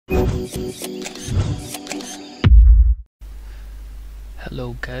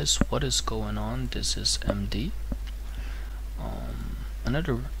Hello guys, what is going on? This is MD.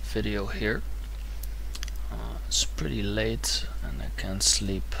 Another video here. It's pretty late and I can't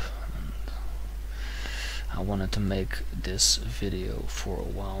sleep, and I wanted to make this video for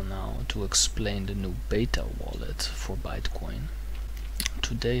a while now to explain the new beta wallet for Bytecoin.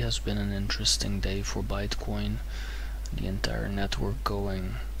 Today has been an interesting day for Bytecoin. The entire network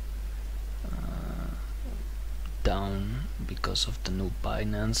going down because of the new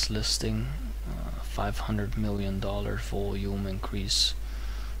Binance listing, $500 million volume increase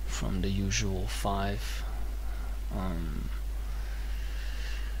from the usual 5.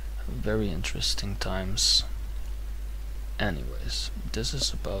 Very interesting times. Anyways, this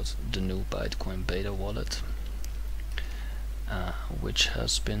is about the new Bytecoin beta wallet, which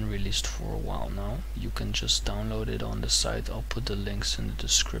has been released for a while now. You can just download it on the site. I'll put the links in the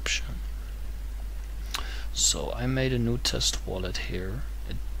description. So I made a new test wallet here.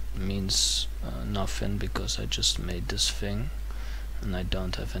 It means nothing because I just made this thing and I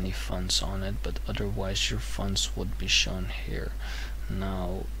don't have any funds on it, but otherwise your funds would be shown here.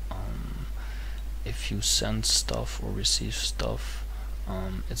 Now if you send stuff or receive stuff,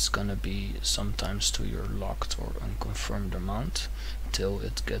 it's gonna be sometimes to your locked or unconfirmed amount till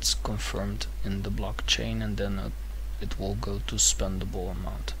it gets confirmed in the blockchain, and then it will go to spendable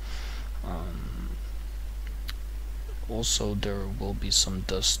amount. Also there will be some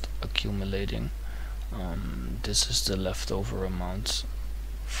dust accumulating. This is the leftover amount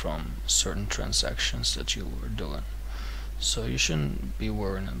from certain transactions that you were doing, so you shouldn't be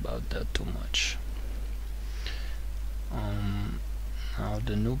worrying about that too much. Now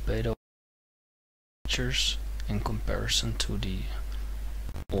the new beta features in comparison to the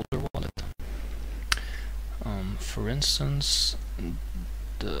older wallet. For instance,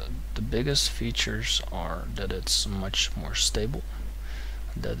 the biggest features are that it's much more stable,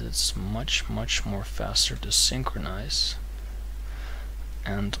 that it's much more faster to synchronize,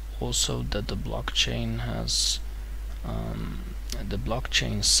 and also that the blockchain has the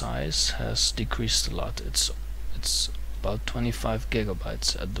blockchain size has decreased a lot. It's about 25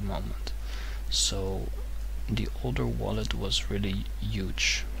 gigabytes at the moment, so the older wallet was really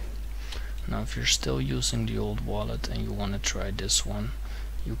huge. Now if you're still using the old wallet and you want to try this one,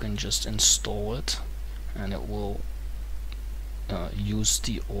 you can just install it and it will use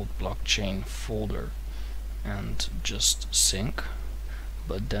the old blockchain folder and just sync,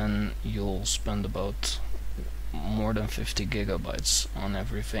 but then you'll spend about more than 50 gigabytes on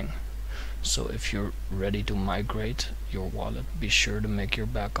everything. So if you're ready to migrate your wallet, be sure to make your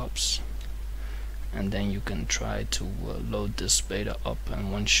backups, and then you can try to load this beta up,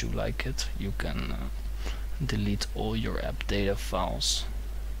 and once you like it you can delete all your app data files,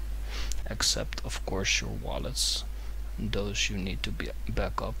 except of course your wallets. Those you need to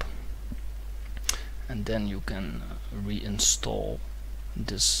back up, and then you can reinstall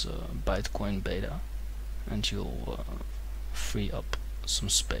this Bytecoin beta and you'll free up some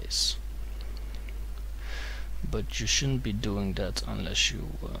space. But you shouldn't be doing that unless you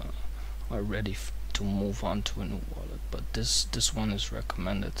are ready to move on to a new wallet, but this one is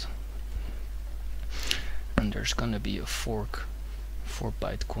recommended. And there's gonna be a fork for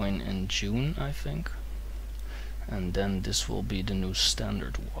Bytecoin in June, I think, and then this will be the new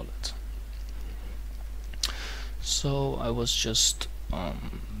standard wallet. So I was just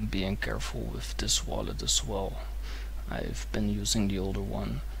being careful with this wallet as well. I've been using the older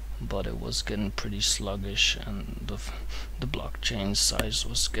one, but it was getting pretty sluggish and the blockchain size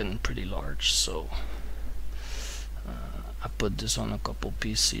was getting pretty large, so I put this on a couple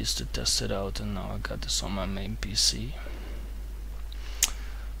PCs to test it out, and now I got this on my main PC.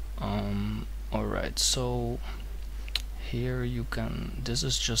 Alright, so here you can, this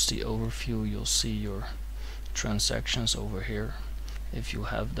is just the overview. You'll see your transactions over here if you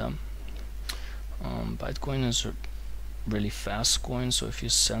have them. Bytecoin is a really fast coin, so if you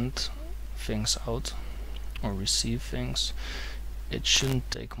send things out or receive things, it shouldn't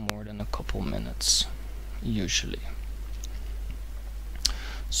take more than a couple minutes usually.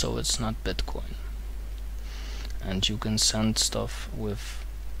 So it's not Bitcoin, and you can send stuff with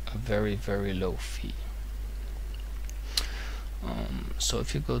a very low fee. So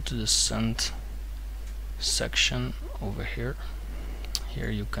if you go to the send section over here,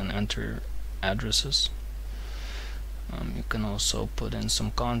 you can enter addresses. You can also put in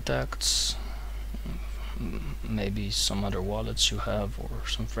some contacts, maybe some other wallets you have or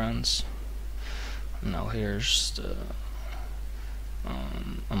some friends. Now here's the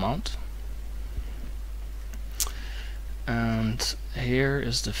amount, And here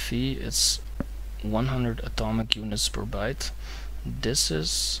is the fee. It's 100 atomic units per byte. This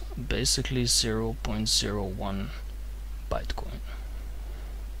is basically 0.01 Bytecoin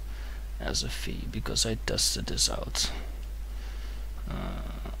as a fee, because I tested this out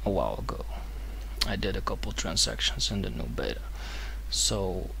a while ago. I did a couple transactions in the new beta.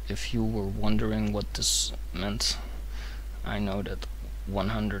 So if you were wondering what this meant, I know that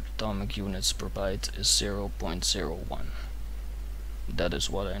 100 atomic units per byte is 0.01. That is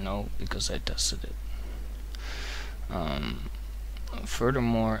what I know because I tested it.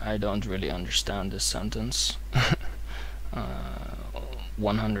 Furthermore, I don't really understand this sentence.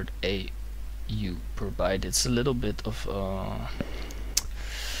 100 AU per byte. It's a little bit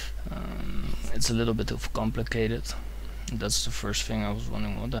of complicated. That's the first thing I was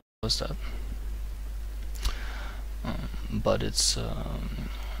wondering, what the hell was that? But it's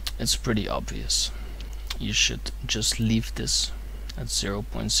pretty obvious. You should just leave this at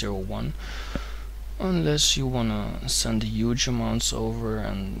 0.01 unless you wanna send huge amounts over,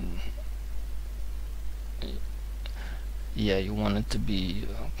 and yeah, you want it to be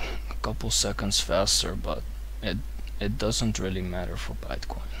a couple seconds faster, but it doesn't really matter for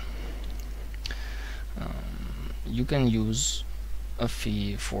Bytecoin. You can use a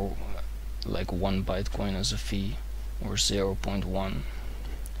fee for like 1 Bytecoin as a fee, or 0.1,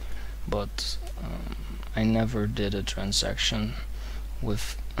 but I never did a transaction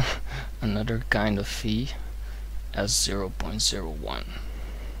with another kind of fee as 0.01,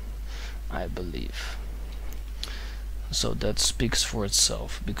 I believe. So that speaks for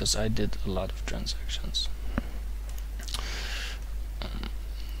itself, because I did a lot of transactions.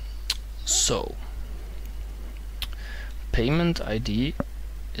 So payment ID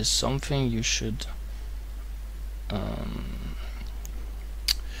is something you should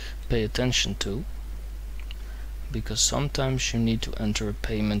pay attention to, because sometimes you need to enter a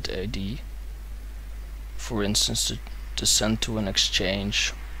payment ID, for instance to send to an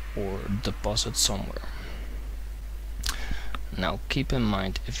exchange or deposit somewhere. Now keep in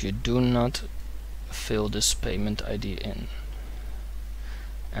mind, if you do not fill this payment ID in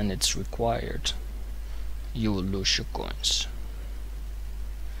and it's required, you will lose your coins.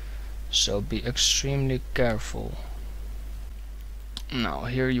 So be extremely careful. Now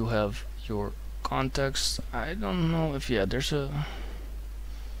here you have your context. I don't know if, yeah, there's a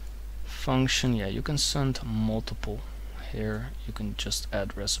function, yeah, you can send multiple. Here you can just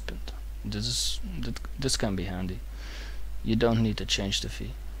add recipient. This can be handy. You don't need to change the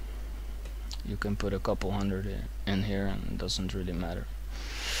fee. You can put a couple hundred in here and it doesn't really matter.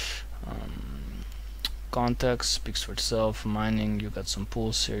 Context speaks for itself. Mining, you got some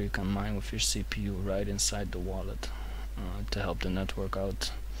pools here. You can mine with your CPU right inside the wallet to help the network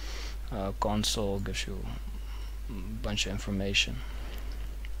out. Console gives you a bunch of information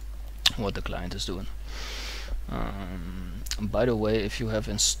what the client is doing. By the way, if you have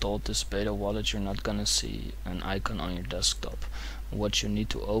installed this beta wallet, you're not gonna see an icon on your desktop. What you need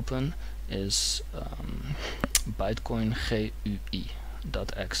to open is Bytecoin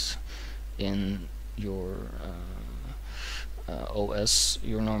GUI.x in your OS,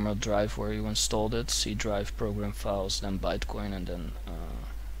 your normal drive where you installed it. C drive, program files, then Bytecoin, and then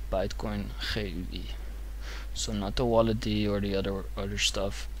Bytecoin GUI. So not the wallet D or the other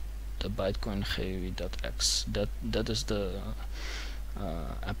stuff. The Bytecoin GUI.x. That is the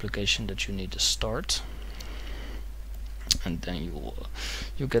application that you need to start, and then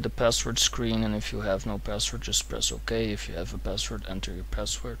you get a password screen, and if you have no password, just press OK. If you have a password, enter your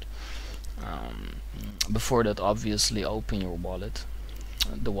password. Before that, obviously open your wallet,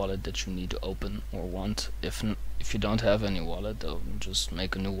 the wallet that you need to open or want. If you don't have any wallet, just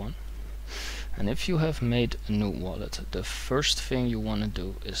make a new one. And if you have made a new wallet, the first thing you want to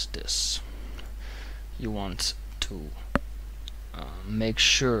do is this. You want to make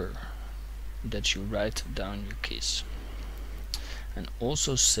sure that you write down your keys, and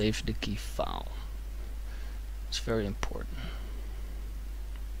also save the key file. It's very important,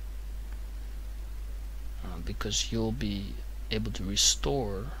 because you'll be able to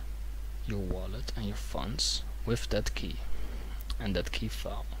restore your wallet and your funds with that key and that key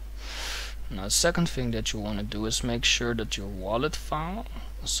file. Now, the second thing that you want to do is make sure that your wallet file,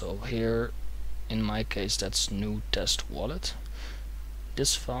 so here in my case that's new test wallet,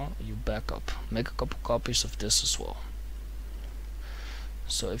 this file you back up. Make a couple copies of this as well.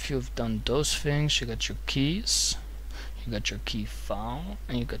 So if you've done those things, you got your keys, you got your key file,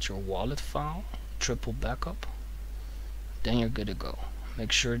 and you got your wallet file, triple backup, then you're good to go.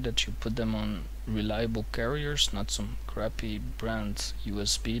 Make sure that you put them on reliable carriers, not some crappy brand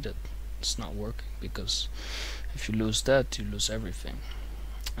USB that it's not working, because if you lose that, you lose everything.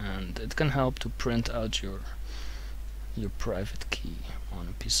 And it can help to print out your private key on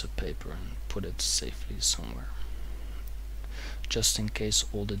a piece of paper and put it safely somewhere, just in case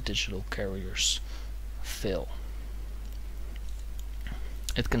all the digital carriers fail.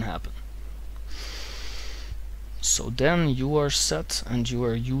 It can happen. So then you are set, and you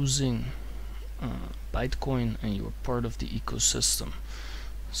are using Bytecoin, and you are part of the ecosystem.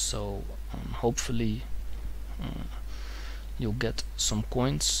 So hopefully you'll get some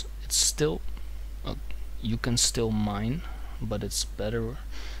coins. It's still you can still mine, but it's better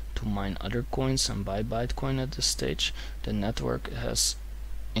to mine other coins and buy Bytecoin at this stage. The network has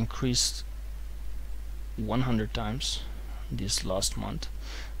increased 100 times this last month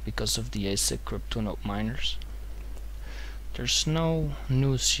because of the ASIC crypto node miners. There's no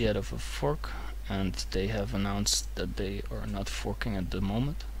news yet of a fork, and they have announced that they are not forking at the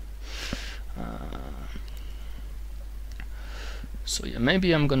moment. So yeah,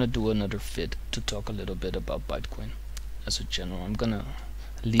 maybe I'm gonna do another vid to talk a little bit about Bytecoin as a general. I'm gonna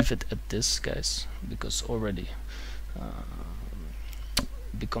leave it at this, guys, because already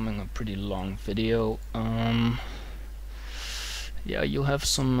becoming a pretty long video. Yeah, you have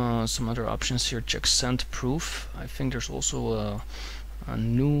some other options here. Check send proof. I think there's also a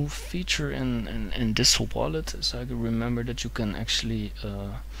new feature in this wallet, as I remember, that you can actually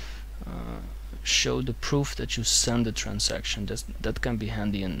show the proof that you send the transaction. That can be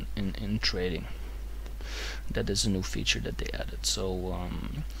handy in trading. That is a new feature that they added. So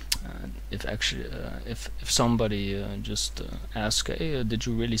if somebody just asks, hey, did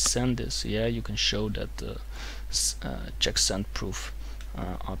you really send this? Yeah, you can show that check send proof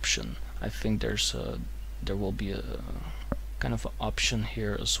option. I think there will be a kind of an option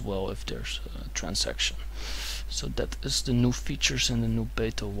here as well if there's a transaction. So that is the new features in the new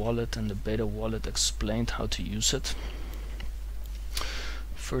beta wallet, and the beta wallet explained how to use it.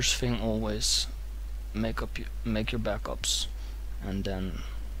 First thing, always make your backups, and then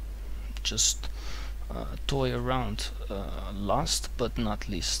just toy around. Last but not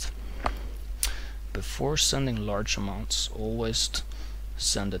least, before sending large amounts, always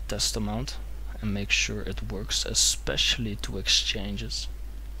send a test amount and make sure it works, especially to exchanges.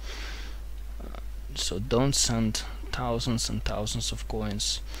 So don't send thousands and thousands of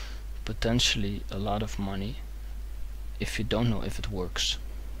coins, potentially a lot of money, if you don't know if it works.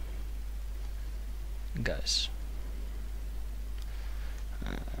 Guys,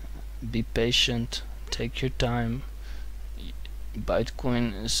 be patient, take your time.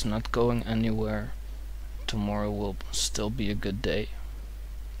 Bytecoin is not going anywhere. Tomorrow will still be a good day,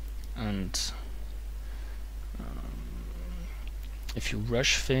 and if you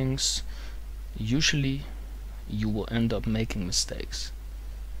rush things, usually you will end up making mistakes,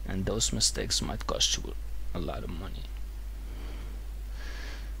 and those mistakes might cost you a lot of money,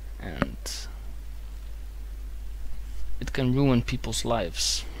 and it can ruin people's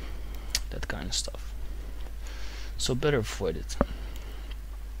lives, that kind of stuff. So better avoid it.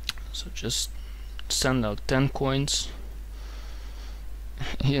 So just send out 10 coins.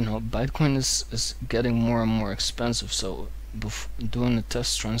 You know, Bytecoin is getting more and more expensive, so doing a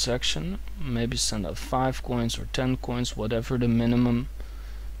test transaction, maybe send out 5 coins or 10 coins, whatever the minimum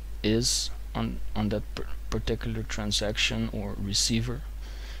is on that particular transaction or receiver.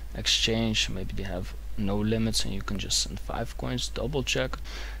 Exchange, maybe they have no limits and you can just send 5 coins. Double check,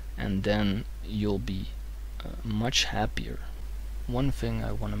 and then you'll be much happier. One thing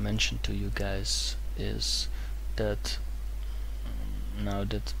I want to mention to you guys is that now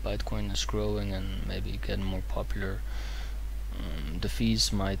that Bytecoin is growing and maybe getting more popular, the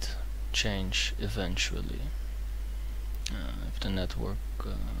fees might change eventually. If the network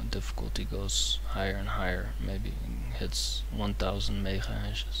difficulty goes higher and higher, maybe hits 1000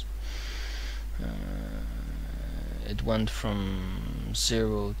 megahashes. It went from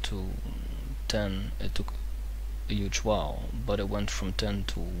 0 to 10. It took a huge while, but it went from 10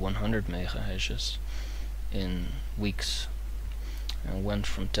 to 100 megahashes in weeks, and went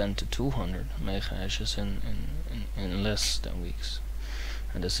from 10 to 200 megahashes in less than weeks.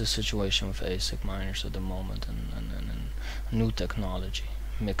 And this is the situation with ASIC miners at the moment, and new technology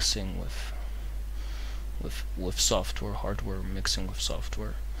mixing with software, hardware mixing with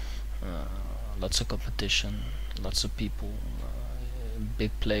software. Lots of competition, lots of people,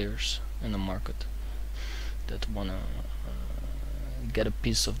 big players in the market that wanna get a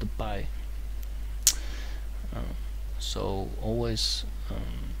piece of the pie. So always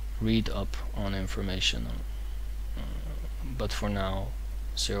read up on information, but for now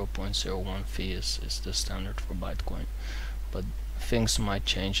 0.01 fee is the standard for Bytecoin, but things might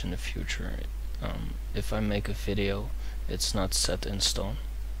change in the future. If I make a video, it's not set in stone,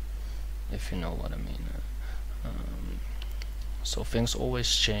 if you know what I mean. So things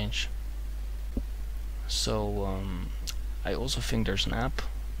always change. So I also think there's an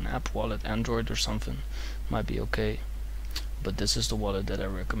app wallet, Android or something, might be okay, but this is the wallet that I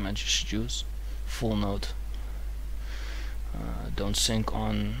recommend you should use. Full node. Don't sync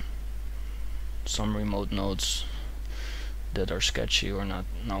on some remote nodes that are sketchy or not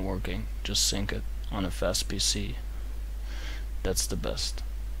working. Just sync it on a fast PC. That's the best.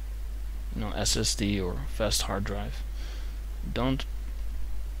 You know, SSD or fast hard drive. Don't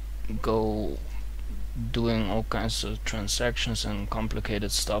go doing all kinds of transactions and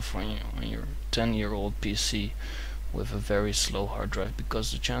complicated stuff on your 10-year-old PC with a very slow hard drive,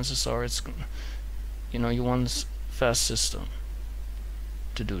 because the chances are it's, you know, you want a fast system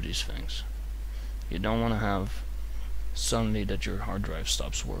to do these things. You don't want to have suddenly that your hard drive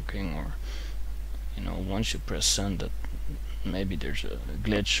stops working, or, you know, once you press send that maybe there's a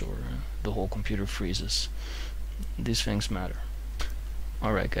glitch or the whole computer freezes. These things matter.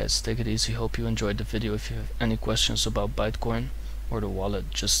 Alright guys, take it easy. Hope you enjoyed the video. If you have any questions about Bytecoin or the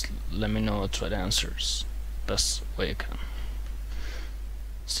wallet, just let me know. I'll try to answer best way I can.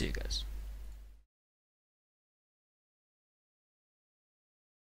 See you guys.